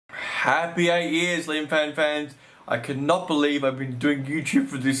Happy 8 years, Lynfan fans. I cannot believe I've been doing YouTube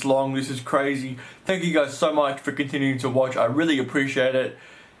for this long. This is crazy. Thank you guys so much for continuing to watch. I really appreciate it.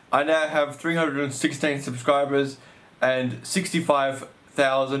 I now have 316 subscribers and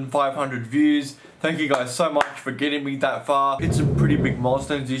 65,500 views. Thank you guys so much for getting me that far. It's some pretty big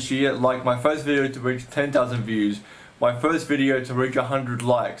milestones this year, like my first video to reach 10,000 views, my first video to reach 100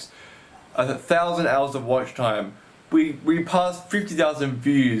 likes, 1,000 hours of watch time. We passed 50,000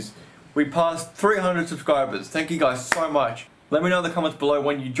 views. We passed 300 subscribers. Thank you guys so much. Let me know in the comments below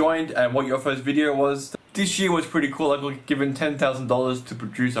when you joined and what your first video was. This year was pretty cool. I got given $10,000 to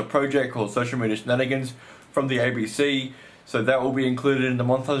produce a project called Social Media Shenanigans from the ABC. So that will be included in the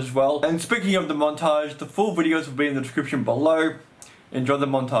montage as well. And speaking of the montage, the full videos will be in the description below. Enjoy the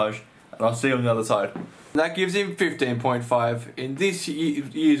montage and I'll see you on the other side. That gives him 15.5 in this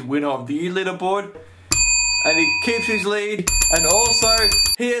year's winner of the year leaderboard. And he keeps his lead, and also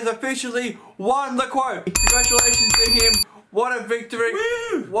he has officially won the quote. Congratulations to him! What a victory!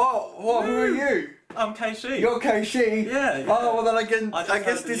 Woo! What? Who are you? I'm KC. You're KC. Yeah. Oh well, then I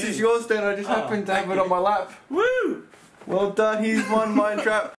guess this is yours. Then I just happened to have it on my lap. Woo! Well done. He's won Mind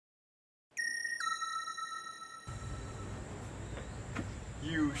Trap.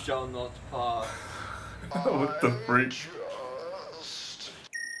 You shall not pass. What the freak?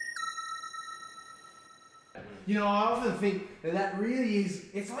 You know, I often think that really is,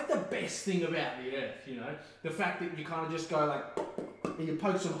 it's like the best thing about the earth, you know? The fact that you kind of just go like, and you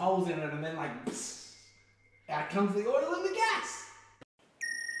poke some holes in it and then like, psst, out comes the oil and the gas.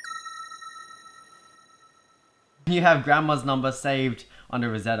 You have grandma's number saved under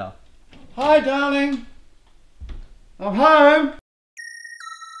Rosetta. Hi darling, I'm home.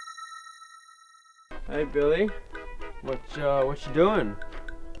 Hey Billy, what you doing?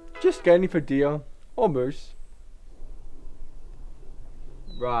 Just scanning for deer or moose.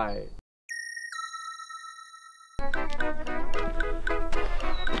 Right.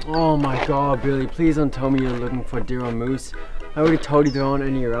 Oh my god, Billy, please don't tell me you're looking for deer or moose. I already told you there aren't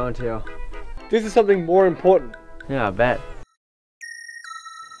any around here. This is something more important. Yeah, I bet.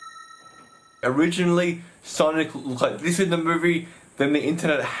 Originally, Sonic looked like this in the movie, then the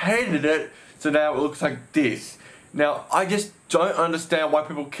internet hated it, so now it looks like this. Now, I just don't understand why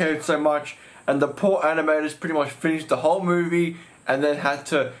people cared so much, and the poor animators pretty much finished the whole movie and then had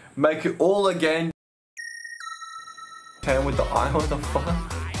to make it all again. Hand with the eye, what the fuck?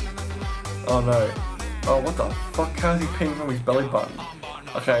 Oh no. Oh, what the fuck? How's he peeing from his belly button?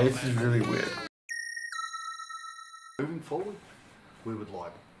 Okay, this is really weird. Moving forward, we would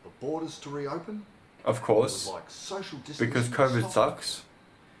like the borders to reopen. Of course. We would like social distancing Because COVID sucks.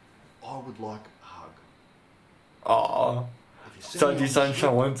 I would like a hug. Aww. Sunny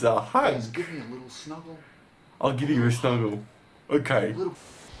Sunshine wants a hug. Please give me a little snuggle. I'll give you a snuggle. Okay.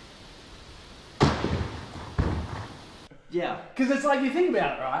 Yeah, because it's like, you think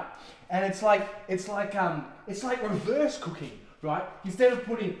about it, right? And it's like reverse cooking, right? Instead of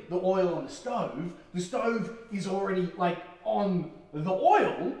putting the oil on the stove is already like on the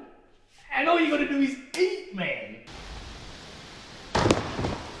oil, and all you gotta do is eat, man.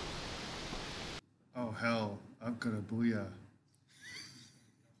 Oh hell, I've got a booyah.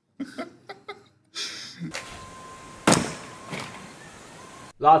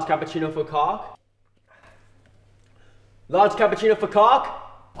 Large cappuccino for cock. Large cappuccino for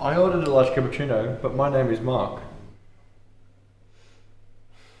cock. I ordered a large cappuccino, but my name is Mark.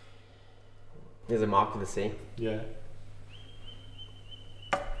 There's a mark with a C. Yeah.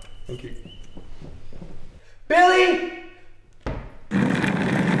 Thank you. Billy!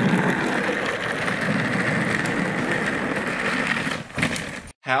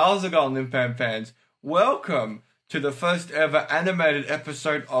 How's it going, Lynfan fans? Welcome to the first ever animated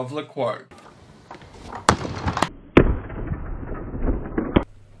episode of Le Quote.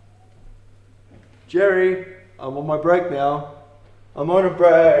 Jerry, I'm on my break now. I'm on a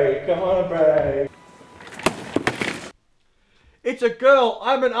break, I'm on a break. It's a girl,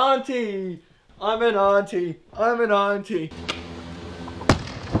 I'm an auntie. I'm an auntie, I'm an auntie.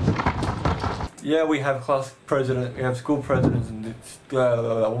 Yeah, we have class president, we have school presidents and it's, what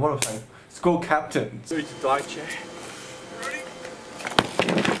am I saying? School captains. It's a die chair. Ready?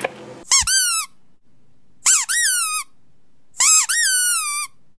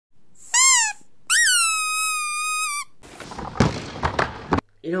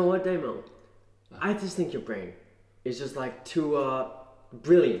 You know what, Damo? I just think your brain is just like too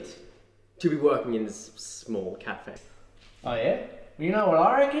brilliant to be working in this small cafe. Oh yeah? You know what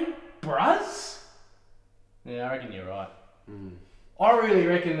I reckon? Bruz? Yeah, I reckon you're right. I really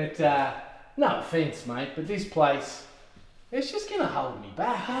reckon that, no offence mate, but this place It's just gonna hold me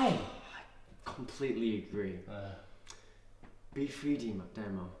back, hey? Completely agree. Be free,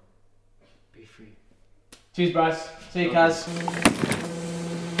 Damo. Be free. Cheers, bros. See you, cuz.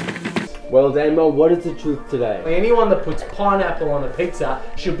 Well, Damo, what is the truth today? Anyone that puts pineapple on a pizza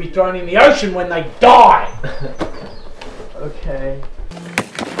should be thrown in the ocean when they die. Okay.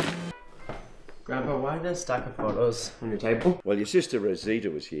 Grandpa, why are there a stack of photos on your table? Well, your sister Rosita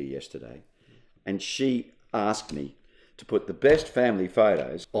was here yesterday, and she asked me to put the best family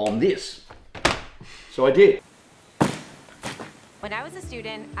photos on this. So I did. When I was a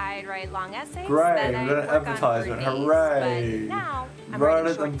student, I'd write long essays. Great, then we've I'd got an work on advertisement. fruit Hooray! But now I'm Right,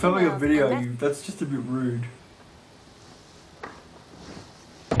 writing short I'm filming a emails video. and That's just a bit rude.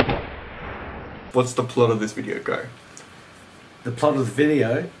 What's the plot of this video, go? The plot of the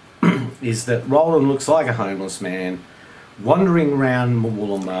video is that Roland looks like a homeless man wandering around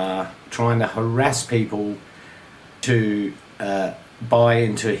Mawulamar trying to harass people to buy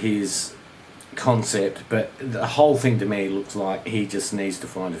into his concept, but the whole thing to me looks like he just needs to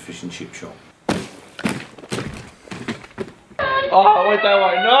find a fish and chip shop. Oh, wait that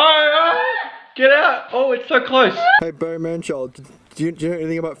way. No! Get out! Oh, it's so close. Hey, Barry Manchild, do you know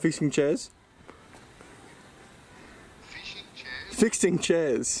anything about fixing chairs? Fixing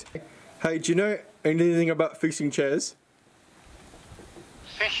chairs. Hey, do you know anything about fixing chairs?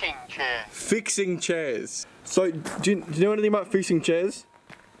 Fishing chair. Fixing chairs. So, do you know anything about fixing chairs?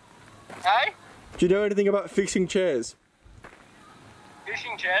 Hey? Do you know anything about fixing chairs?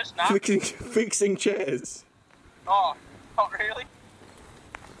 Fishing chairs? No. Fixing chairs. Oh, not really.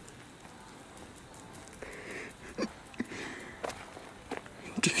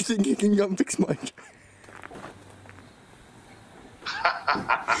 Do you think you can come fix my chair?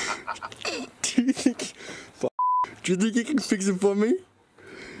 Do you think you can fix it for me?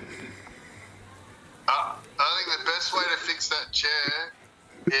 I think the best way to fix that chair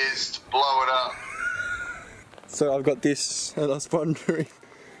is to blow it up. So I've got this, and I was wondering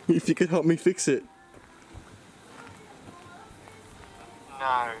if you could help me fix it.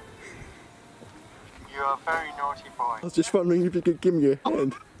 No. You are a very naughty boy. I was just wondering if you could give me a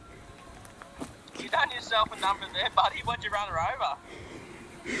hand. You done yourself a number there, buddy. What'd you run her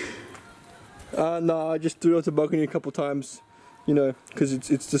over? No, I just threw out the balcony a couple times, you know, because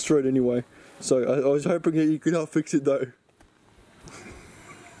it's destroyed anyway. So I was hoping that you could help fix it though.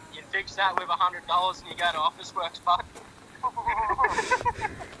 You'd fix that with $100 and you go to Office Works, bud.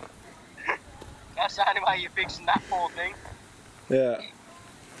 That's the only way you're fixing that poor thing. Yeah,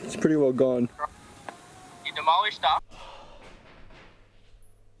 it's pretty well gone. You demolished stuff.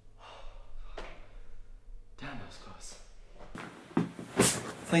 Damn, that was close.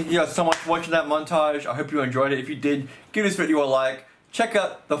 Thank you guys so much for watching that montage. I hope you enjoyed it. If you did, give this video a like. Check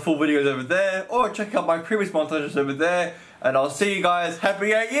out the full videos over there, or check out my previous montages over there. And I'll see you guys.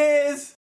 Happy 8 years!